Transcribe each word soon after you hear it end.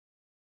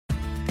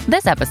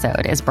This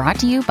episode is brought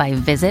to you by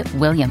Visit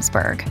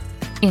Williamsburg.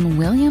 In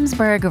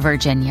Williamsburg,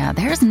 Virginia,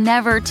 there's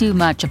never too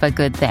much of a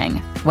good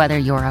thing. Whether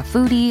you're a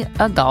foodie,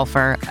 a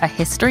golfer, a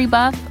history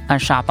buff, a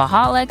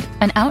shopaholic,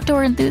 an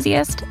outdoor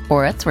enthusiast,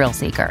 or a thrill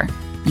seeker,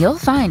 you'll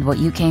find what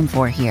you came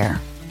for here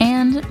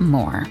and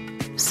more.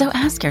 So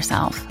ask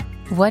yourself,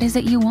 what is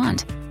it you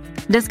want?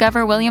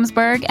 Discover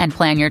Williamsburg and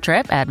plan your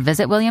trip at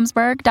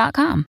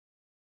visitwilliamsburg.com.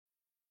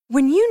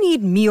 When you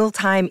need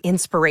mealtime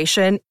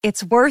inspiration,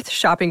 it's worth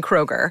shopping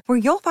Kroger, where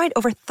you'll find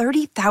over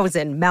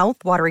 30,000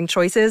 mouth-watering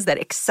choices that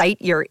excite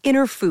your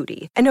inner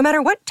foodie. And no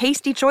matter what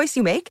tasty choice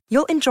you make,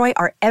 you'll enjoy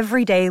our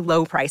everyday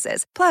low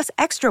prices, plus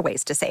extra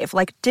ways to save,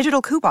 like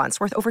digital coupons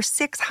worth over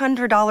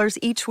 $600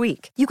 each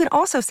week. You can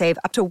also save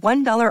up to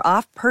 $1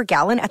 off per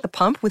gallon at the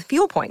pump with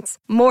fuel points.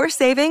 More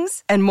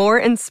savings and more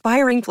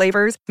inspiring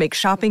flavors make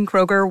shopping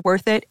Kroger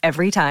worth it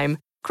every time.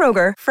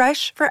 Kroger,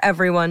 fresh for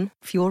everyone.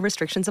 Fuel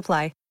restrictions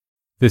apply.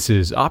 This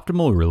is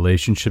Optimal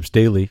Relationships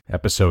Daily,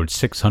 episode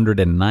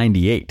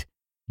 698,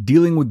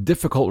 Dealing with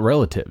Difficult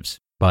Relatives,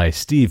 by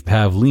Steve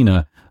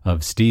Pavlina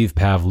of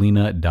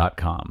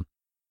stevepavlina.com.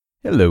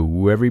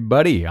 Hello,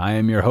 everybody. I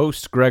am your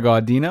host, Greg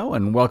Audino,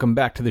 and welcome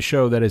back to the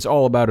show that is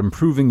all about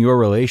improving your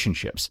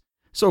relationships.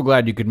 So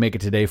glad you could make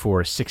it today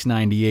for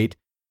 698.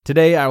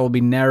 Today, I will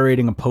be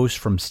narrating a post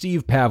from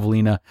Steve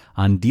Pavlina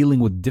on dealing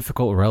with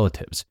difficult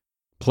relatives.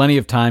 Plenty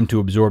of time to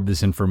absorb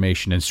this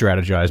information and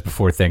strategize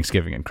before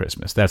Thanksgiving and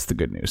Christmas. That's the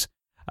good news.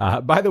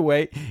 By the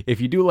way,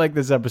 if you do like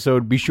this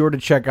episode, be sure to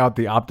check out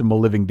the Optimal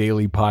Living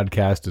Daily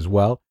podcast as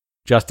well.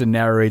 Justin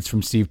narrates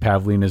from Steve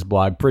Pavlina's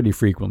blog pretty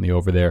frequently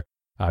over there,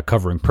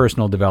 covering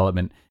personal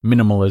development,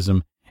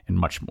 minimalism, and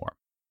much more.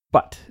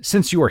 But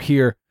since you are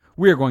here,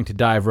 we are going to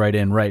dive right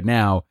in right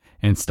now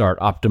and start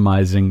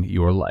optimizing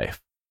your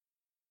life.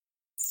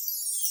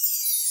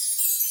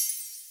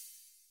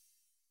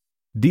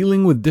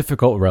 Dealing with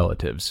Difficult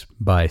Relatives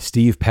by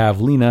Steve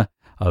Pavlina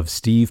of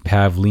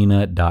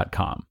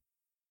stevepavlina.com.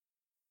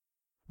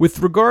 With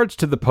regards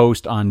to the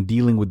post on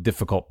dealing with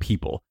difficult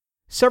people,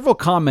 several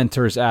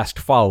commenters asked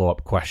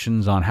follow-up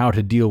questions on how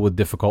to deal with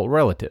difficult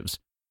relatives,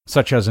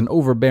 such as an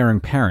overbearing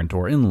parent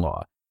or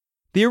in-law.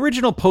 The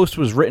original post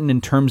was written in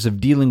terms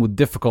of dealing with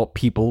difficult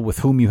people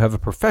with whom you have a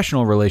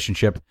professional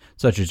relationship,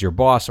 such as your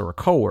boss or a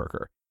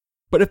coworker.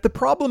 But if the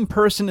problem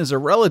person is a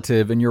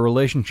relative and your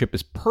relationship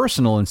is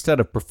personal instead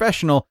of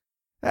professional,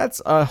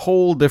 that's a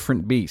whole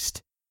different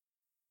beast.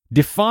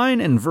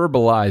 Define and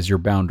verbalize your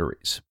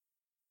boundaries.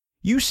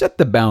 You set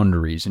the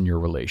boundaries in your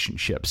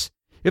relationships.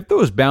 If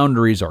those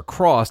boundaries are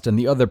crossed and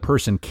the other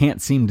person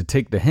can't seem to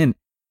take the hint,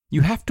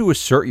 you have to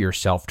assert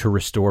yourself to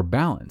restore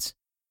balance.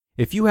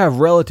 If you have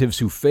relatives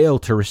who fail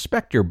to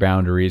respect your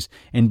boundaries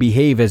and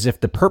behave as if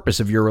the purpose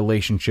of your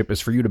relationship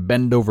is for you to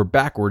bend over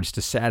backwards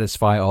to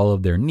satisfy all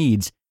of their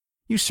needs,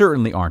 you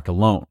certainly aren't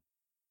alone.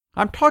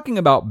 I'm talking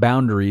about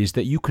boundaries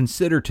that you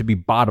consider to be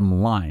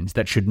bottom lines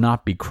that should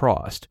not be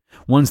crossed,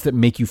 ones that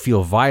make you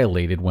feel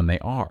violated when they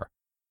are.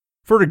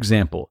 For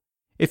example,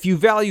 if you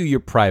value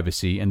your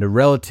privacy and a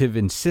relative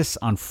insists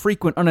on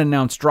frequent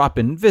unannounced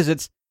drop-in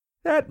visits,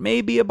 that may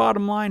be a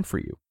bottom line for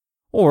you.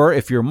 Or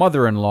if your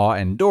mother-in-law,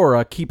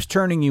 Endora, keeps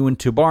turning you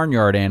into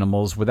barnyard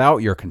animals without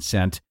your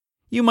consent,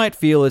 you might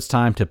feel it's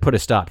time to put a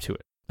stop to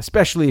it,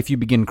 especially if you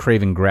begin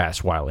craving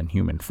grass while in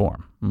human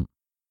form.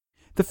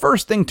 The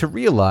first thing to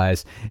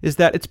realize is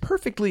that it's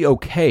perfectly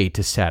okay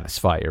to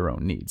satisfy your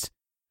own needs.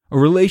 A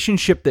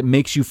relationship that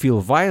makes you feel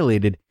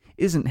violated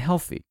isn't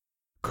healthy.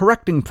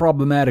 Correcting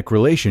problematic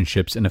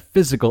relationships in a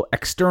physical,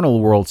 external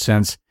world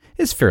sense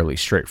is fairly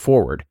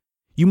straightforward.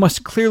 You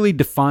must clearly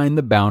define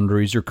the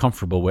boundaries you're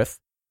comfortable with,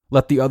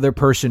 let the other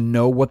person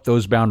know what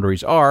those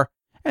boundaries are,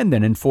 and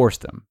then enforce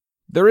them.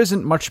 There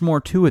isn't much more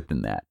to it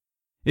than that.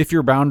 If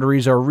your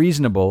boundaries are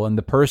reasonable and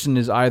the person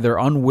is either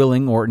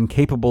unwilling or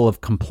incapable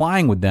of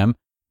complying with them,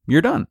 you're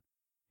done.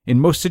 In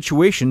most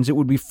situations, it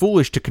would be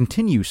foolish to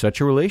continue such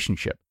a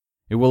relationship.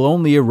 It will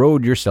only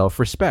erode your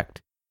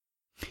self-respect.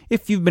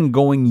 If you've been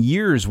going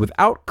years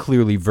without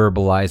clearly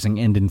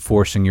verbalizing and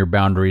enforcing your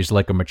boundaries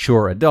like a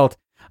mature adult,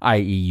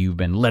 i.e. you've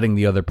been letting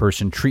the other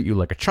person treat you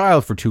like a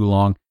child for too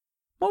long,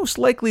 most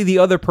likely the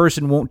other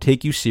person won't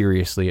take you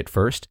seriously at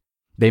first.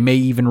 They may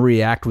even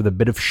react with a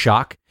bit of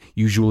shock,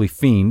 usually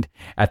feigned,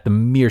 at the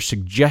mere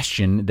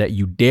suggestion that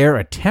you dare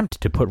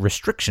attempt to put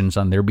restrictions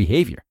on their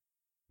behavior.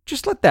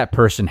 Just let that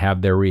person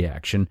have their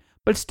reaction,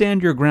 but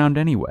stand your ground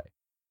anyway.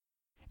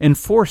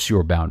 Enforce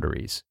your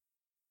boundaries.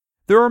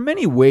 There are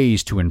many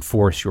ways to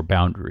enforce your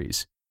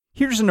boundaries.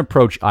 Here's an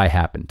approach I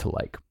happen to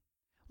like.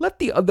 Let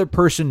the other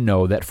person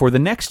know that for the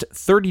next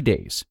 30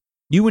 days,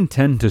 you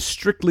intend to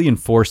strictly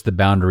enforce the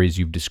boundaries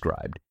you've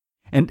described.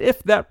 And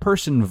if that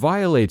person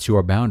violates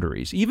your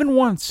boundaries, even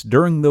once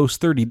during those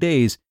 30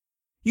 days,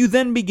 you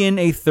then begin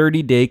a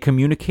 30-day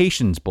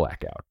communications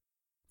blackout.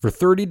 For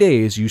 30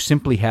 days, you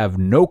simply have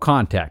no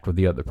contact with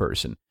the other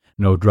person.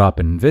 No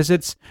drop-in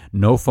visits,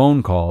 no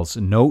phone calls,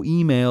 no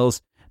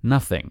emails,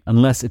 nothing,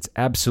 unless it's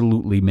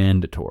absolutely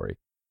mandatory.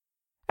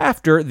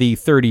 After the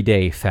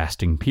 30-day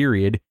fasting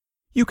period,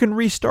 You can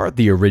restart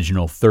the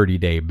original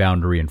 30-day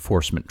boundary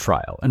enforcement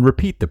trial and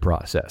repeat the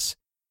process.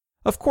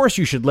 Of course,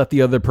 you should let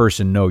the other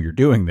person know you're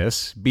doing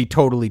this. Be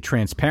totally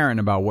transparent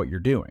about what you're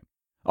doing.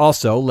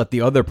 Also, let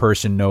the other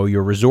person know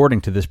you're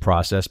resorting to this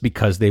process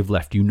because they've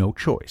left you no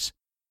choice.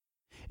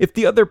 If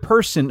the other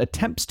person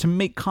attempts to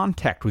make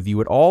contact with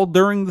you at all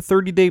during the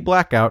 30-day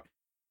blackout,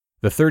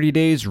 the 30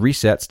 days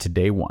resets to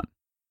day 1.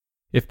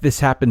 If this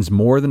happens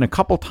more than a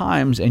couple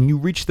times and you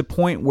reach the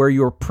point where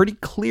you're pretty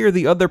clear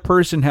the other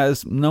person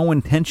has no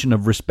intention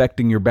of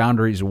respecting your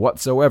boundaries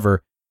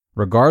whatsoever,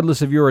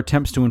 regardless of your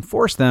attempts to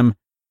enforce them,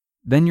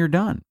 then you're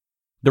done.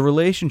 The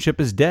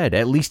relationship is dead,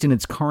 at least in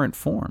its current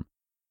form.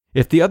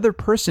 If the other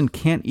person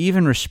can't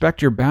even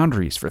respect your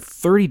boundaries for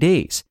 30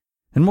 days,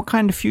 then what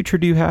kind of future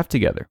do you have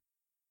together?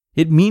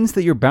 It means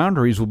that your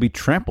boundaries will be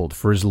trampled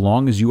for as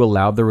long as you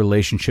allow the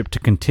relationship to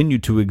continue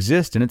to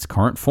exist in its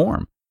current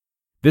form.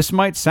 This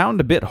might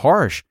sound a bit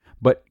harsh,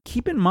 but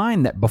keep in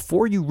mind that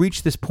before you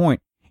reach this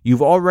point,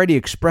 you've already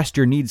expressed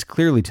your needs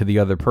clearly to the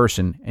other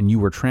person and you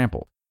were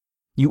trampled.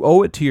 You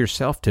owe it to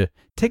yourself to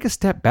take a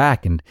step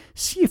back and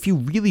see if you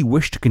really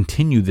wish to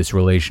continue this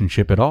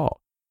relationship at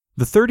all.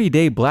 The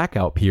 30-day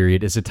blackout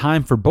period is a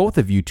time for both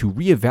of you to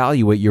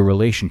reevaluate your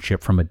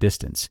relationship from a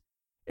distance.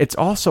 It's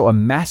also a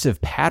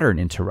massive pattern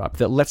interrupt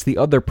that lets the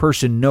other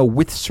person know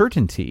with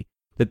certainty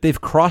that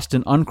they've crossed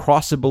an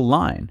uncrossable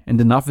line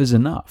and enough is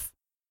enough.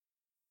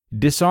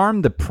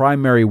 Disarm the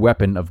primary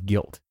weapon of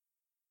guilt.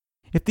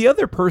 If the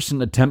other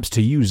person attempts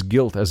to use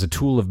guilt as a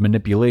tool of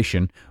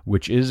manipulation,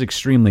 which is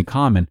extremely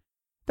common,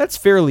 that's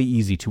fairly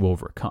easy to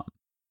overcome.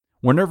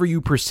 Whenever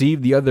you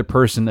perceive the other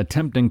person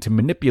attempting to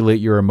manipulate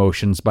your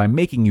emotions by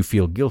making you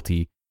feel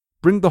guilty,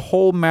 bring the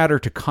whole matter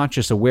to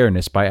conscious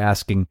awareness by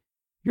asking,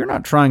 "You're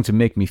not trying to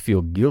make me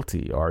feel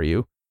guilty, are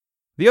you?"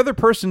 The other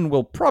person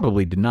will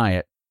probably deny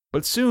it,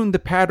 but soon the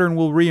pattern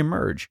will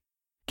reemerge.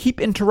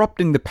 Keep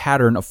interrupting the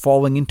pattern of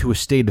falling into a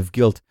state of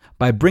guilt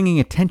by bringing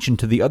attention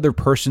to the other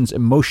person's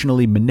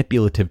emotionally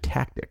manipulative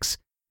tactics.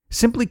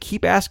 Simply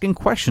keep asking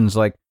questions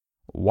like,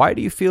 "Why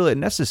do you feel it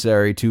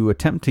necessary to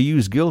attempt to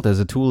use guilt as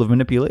a tool of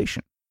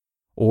manipulation?"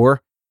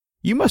 Or,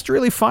 "You must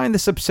really find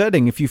this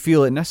upsetting if you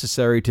feel it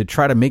necessary to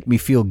try to make me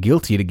feel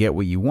guilty to get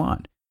what you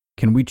want.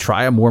 Can we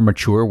try a more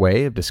mature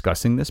way of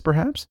discussing this,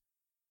 perhaps?"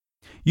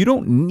 You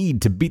don't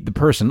need to beat the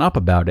person up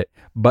about it,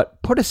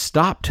 but put a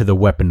stop to the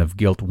weapon of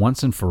guilt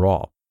once and for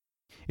all.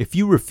 If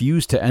you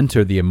refuse to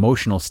enter the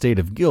emotional state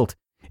of guilt,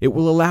 it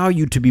will allow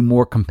you to be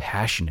more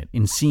compassionate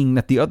in seeing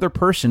that the other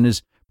person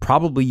is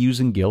probably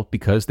using guilt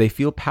because they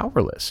feel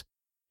powerless.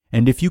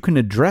 And if you can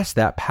address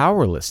that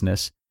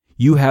powerlessness,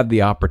 you have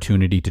the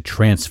opportunity to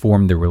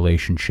transform the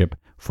relationship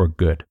for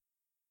good.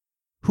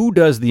 Who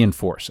does the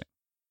enforcing?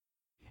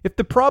 If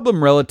the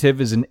problem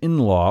relative is an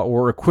in-law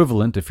or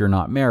equivalent if you're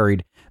not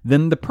married,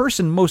 then the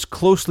person most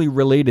closely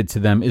related to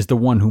them is the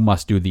one who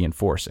must do the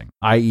enforcing,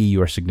 i.e.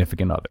 your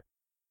significant other.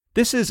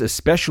 This is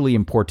especially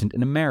important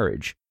in a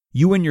marriage.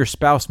 You and your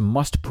spouse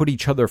must put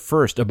each other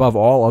first above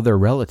all other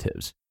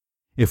relatives.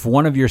 If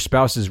one of your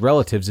spouse's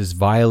relatives is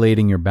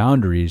violating your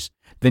boundaries,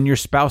 then your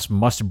spouse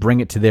must bring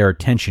it to their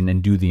attention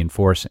and do the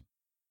enforcing.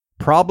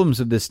 Problems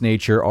of this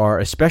nature are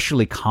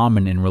especially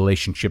common in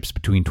relationships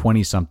between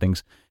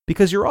 20-somethings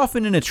because you're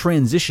often in a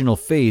transitional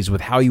phase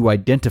with how you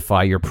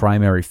identify your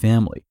primary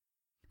family.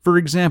 For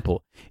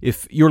example,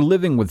 if you're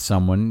living with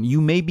someone,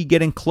 you may be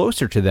getting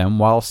closer to them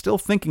while still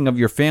thinking of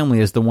your family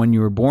as the one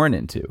you were born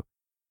into.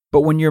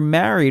 But when you're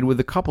married with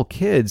a couple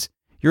kids,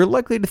 you're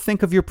likely to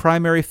think of your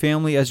primary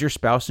family as your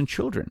spouse and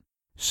children.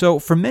 So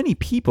for many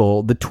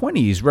people, the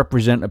 20s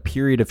represent a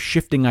period of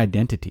shifting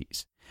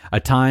identities, a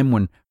time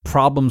when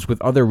problems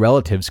with other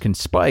relatives can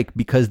spike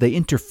because they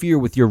interfere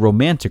with your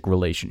romantic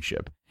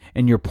relationship,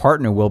 and your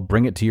partner will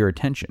bring it to your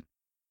attention.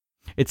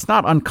 It's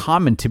not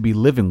uncommon to be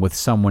living with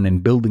someone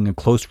and building a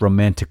close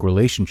romantic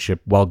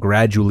relationship while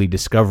gradually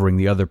discovering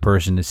the other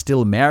person is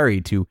still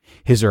married to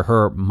his or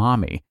her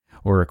mommy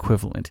or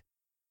equivalent.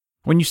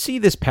 When you see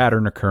this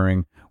pattern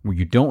occurring, where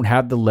you don't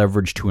have the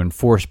leverage to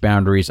enforce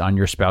boundaries on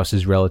your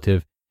spouse's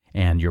relative,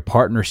 and your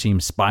partner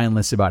seems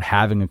spineless about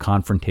having a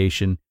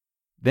confrontation,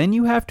 then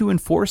you have to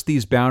enforce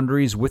these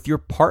boundaries with your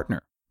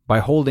partner by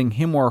holding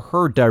him or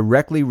her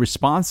directly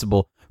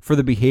responsible for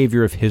the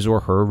behavior of his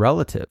or her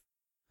relative.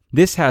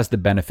 This has the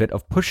benefit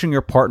of pushing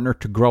your partner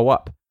to grow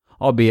up,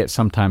 albeit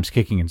sometimes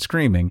kicking and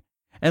screaming,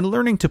 and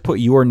learning to put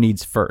your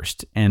needs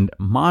first and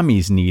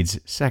mommy's needs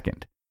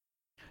second.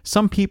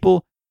 Some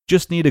people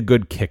just need a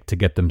good kick to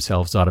get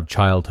themselves out of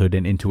childhood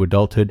and into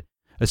adulthood,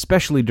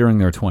 especially during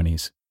their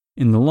 20s.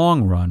 In the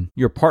long run,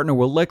 your partner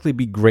will likely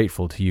be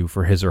grateful to you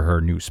for his or her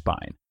new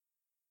spine.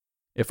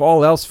 If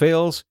all else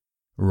fails,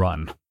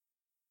 run.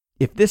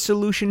 If this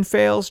solution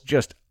fails,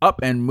 just up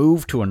and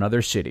move to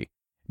another city.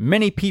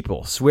 Many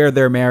people swear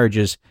their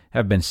marriages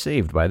have been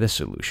saved by this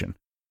solution.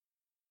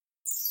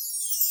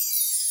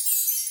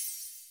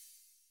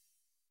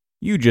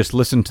 You just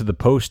listened to the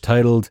post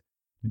titled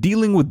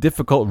Dealing with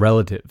Difficult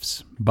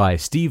Relatives by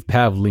Steve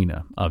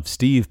Pavlina of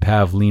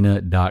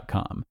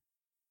stevepavlina.com.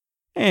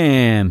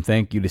 And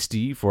thank you to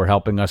Steve for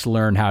helping us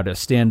learn how to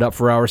stand up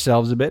for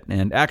ourselves a bit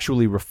and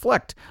actually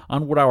reflect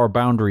on what our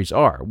boundaries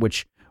are,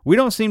 which we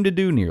don't seem to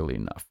do nearly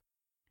enough.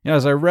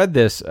 As I read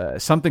this,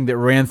 something that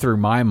ran through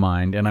my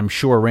mind, and I'm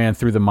sure ran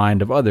through the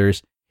mind of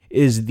others,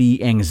 is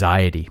the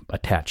anxiety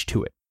attached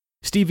to it.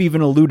 Steve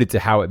even alluded to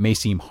how it may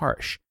seem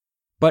harsh.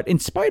 But in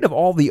spite of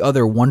all the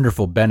other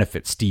wonderful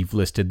benefits Steve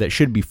listed that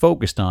should be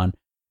focused on,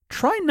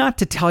 try not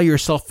to tell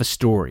yourself a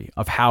story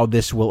of how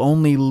this will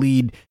only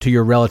lead to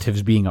your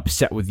relatives being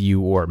upset with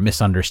you or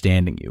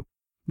misunderstanding you.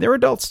 They're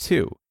adults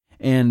too,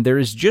 and there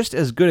is just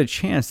as good a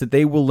chance that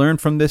they will learn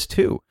from this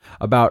too,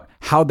 about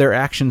how their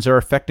actions are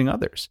affecting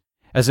others.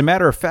 As a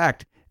matter of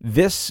fact,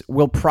 this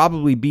will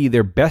probably be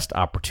their best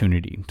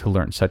opportunity to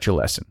learn such a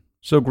lesson,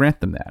 so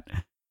grant them that.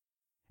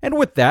 And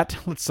with that,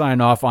 let's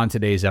sign off on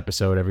today's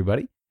episode,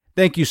 everybody.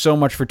 Thank you so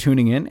much for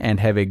tuning in, and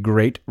have a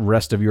great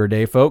rest of your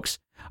day, folks.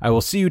 I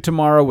will see you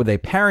tomorrow with a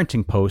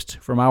parenting post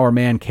from our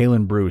man,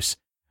 Kalen Bruce,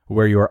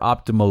 where your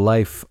optimal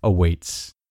life awaits.